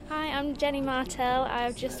I'm Jenny Martell.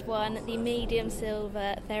 I've just won the medium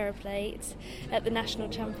silver Theraplate at the National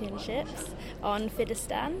Championships on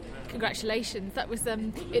Fiddestan. Congratulations, that was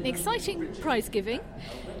an exciting prize giving.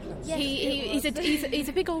 Yes, He's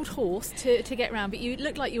a big old horse to get round, but you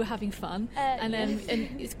looked like you were having fun, and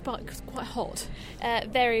it's quite hot.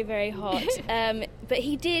 Very, very hot. But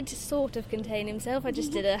he did sort of contain himself. I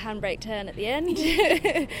just did a handbrake turn at the end.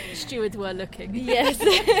 Stewards were looking. Yes,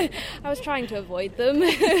 I was trying to avoid them.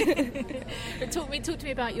 But talk to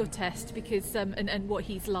me about your test, because and what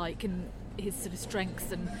he's like and his sort of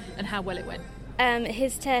strengths and how well it went.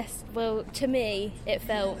 His test, well, to me, it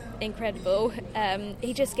felt incredible.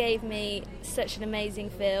 He just gave me such an amazing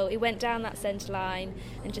feel. He went down that centre line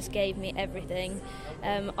and just gave me everything.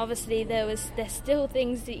 Obviously, there's still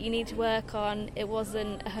things that you need to work on. It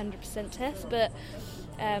wasn't 100% test, but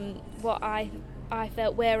what I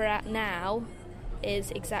felt where we're at now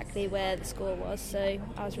is exactly where the score was, so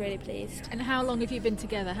I was really pleased. And how long have you been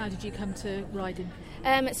together? How did you come to riding?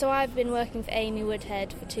 So I've been working for Amy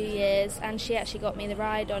Woodhead for 2 years, and she actually got me the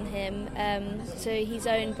ride on him. So he's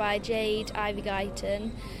owned by Jade Ivy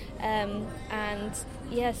Guyton,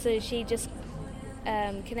 so she just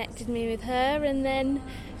connected me with her, and then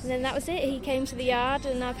that was it. He came to the yard,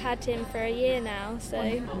 and I've had him for a year now. So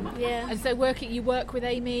wonderful. Yeah. And so you work with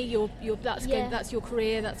Amy. That's good. That's your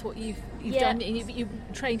career. That's what you've done. And you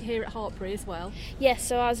trained here at Hartpury as well. Yes.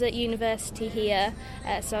 So I was at university here.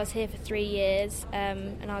 So I was here for 3 years,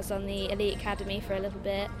 and I was on the Elite Academy for a little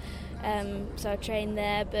bit. So I trained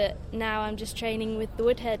there, but now I'm just training with the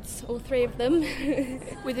Woodheads, all 3 of them.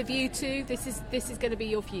 With a view to this is going to be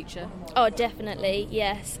your future. Oh, definitely,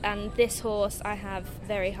 yes. And this horse, I have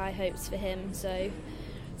very high hopes for him. So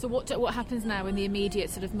what happens now in the immediate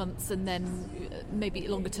sort of months, and then maybe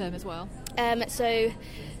longer term as well? So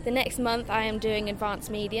the next month I am doing advanced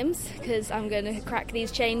mediums, because I'm going to crack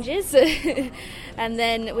these changes, and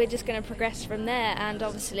then we're just going to progress from there, and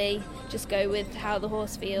obviously just go with how the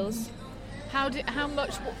horse feels.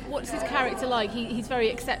 What's his character like? He's very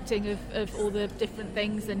accepting of all the different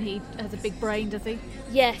things, and he has a big brain, does he?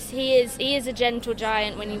 Yes, he is a gentle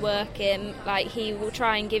giant when you work him. Like, he will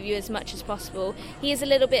try and give you as much as possible. He is a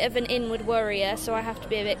little bit of an inward worrier, so I have to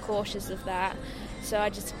be a bit cautious of that. So I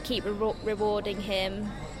just keep rewarding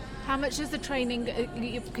him. How much is the training,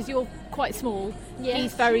 because you're quite small, yes.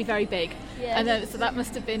 He's very, very big, yes. And so that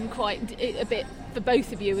must have been quite a bit for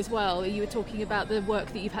both of you as well. You were talking about the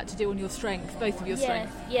work that you've had to do on your strength, both of your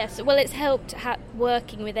strengths. Yes, well, it's helped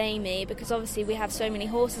working with Amy, because obviously we have so many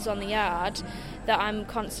horses on the yard that I'm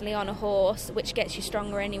constantly on a horse, which gets you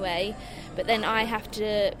stronger anyway, but then I have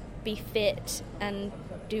to be fit and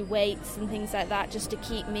do weights and things like that just to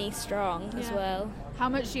keep me strong as well. How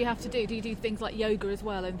much do you have to do? Do you do things like yoga as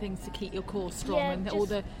well, and things to keep your core strong,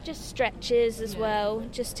 just stretches as well,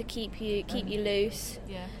 just to keep you loose.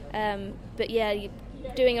 But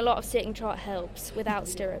doing a lot of sitting trot helps, without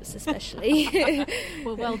stirrups especially.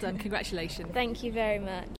 Well done, congratulations. Thank you very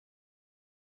much.